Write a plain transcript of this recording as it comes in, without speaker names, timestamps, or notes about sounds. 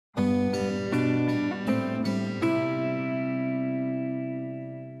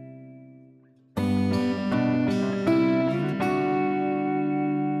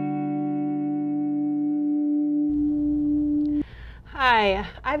Hi,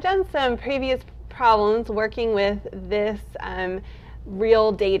 I've done some previous problems working with this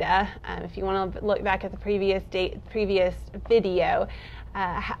real data. If you want to look back at the previous video.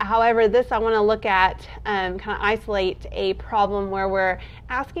 However, this I want to look at, kind of isolate a problem where we're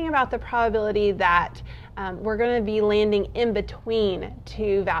asking about the probability that we're going to be landing in between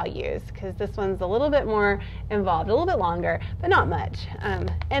two values, because this one's a little bit more involved, a little bit longer, but not much.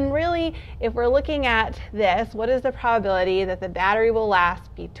 And really, if we're looking at this, what is the probability that the battery will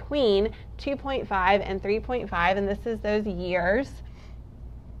last between 2.5 and 3.5, and this is those years.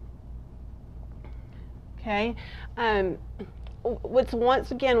 Okay. Once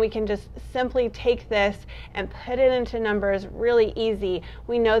again, we can just simply take this and put it into numbers really easy.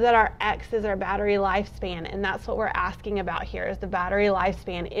 We know that our X is our battery lifespan, and that's what we're asking about here, is the battery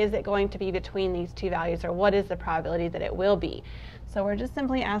lifespan. Is it going to be between these two values, or what is the probability that it will be? So we're just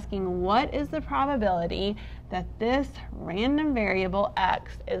simply asking, what is the probability that this random variable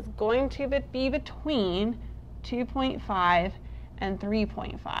X is going to be between 2.5 and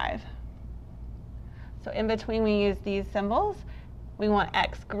 3.5? So in between, we use these symbols. We want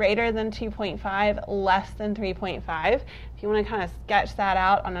X greater than 2.5, less than 3.5. If you want to kind of sketch that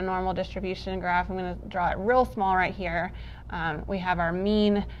out on a normal distribution graph, I'm going to draw it real small right here. We have our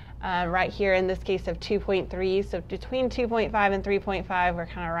mean right here, in this case of 2.3. So between 2.5 and 3.5, we're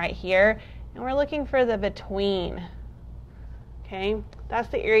kind of right here. And we're looking for the between. Okay, that's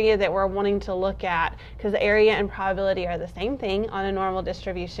the area that we're wanting to look at, because the area and probability are the same thing on a normal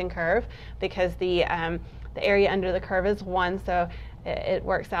distribution curve, because the area under the curve is 1, so it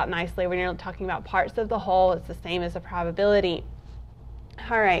works out nicely when you're talking about parts of the whole. It's the same as a probability.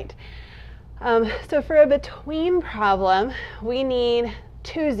 All right, so for a between problem, we need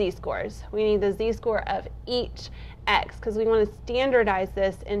two z-scores. We need the z-score of each X, because we want to standardize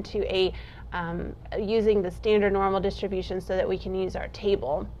this into a using the standard normal distribution so that we can use our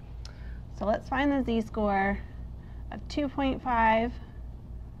table. So let's find the z-score of 2.5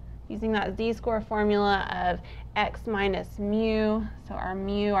 using that z-score formula of X minus mu. So our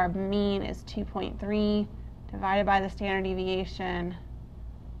mu, our mean, is 2.3 divided by the standard deviation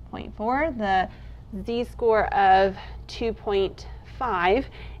 0.4. The z-score of 2.5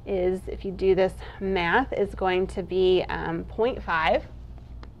 is, if you do this math, is going to be 0.5.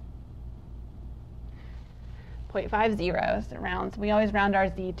 0.50, so it rounds. We always round our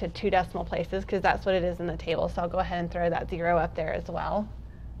z to 2 decimal places because that's what it is in the table. So I'll go ahead and throw that 0 up there as well.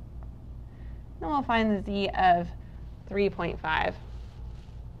 Then we'll find the z of 3.5. I'm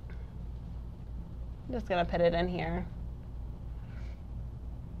just going to put it in here.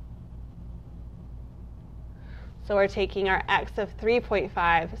 So we're taking our X of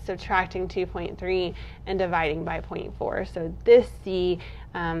 3.5, subtracting 2.3, and dividing by 0.4. So this z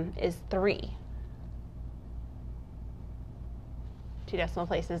is 3. 2 decimal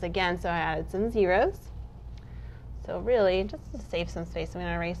places again, so I added some zeros. So really, just to save some space, I'm going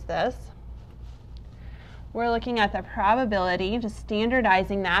to erase this. We're looking at the probability, just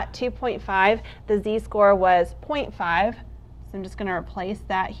standardizing that. 2.5, the z-score was 0.5, so I'm just going to replace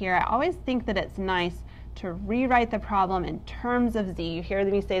that here. I always think that it's nice to rewrite the problem in terms of z. You hear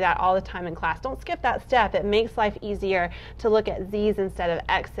me say that all the time in class. Don't skip that step. It makes life easier to look at z's instead of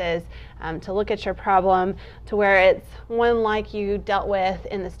x's, to look at your problem to where it's one like you dealt with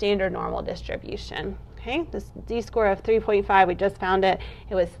in the standard normal distribution. Okay, this z-score of 3.5, we just found it.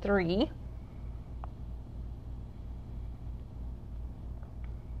 It was 3.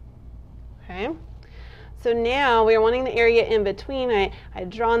 Okay. So now we're wanting the area in between.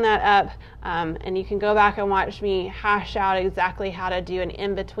 I've drawn that up, and you can go back and watch me hash out exactly how to do an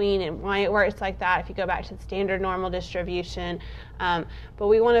in-between and why it works like that if you go back to the standard normal distribution. But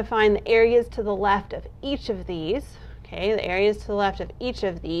we want to find the areas to the left of each of these, okay, the areas to the left of each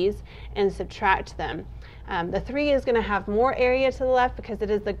of these, and subtract them. The 3 is going to have more area to the left because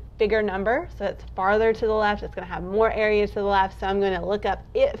it is the bigger number, so it's farther to the left. It's going to have more area to the left, so I'm going to look up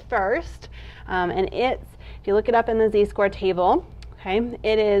it first. And it's, if you look it up in the z-score table, okay,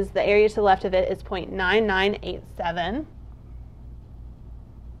 it is, the area to the left of it is 0.9987.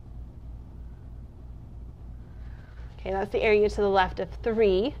 Okay, that's the area to the left of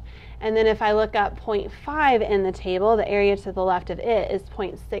 3. And then if I look up 0.5 in the table, the area to the left of it is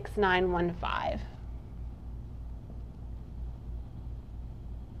 0.6915.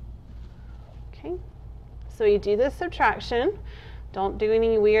 Okay, so you do this subtraction. Don't do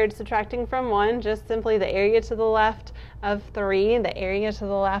any weird subtracting from 1, just simply the area to the left of 3, the area to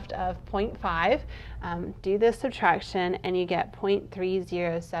the left of 0.5. Do this subtraction and you get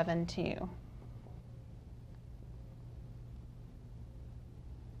 0.3072.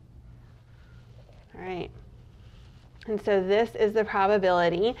 All right. And so this is the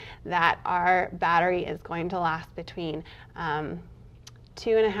probability that our battery is going to last between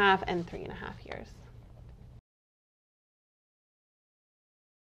 2.5 and 3.5 years.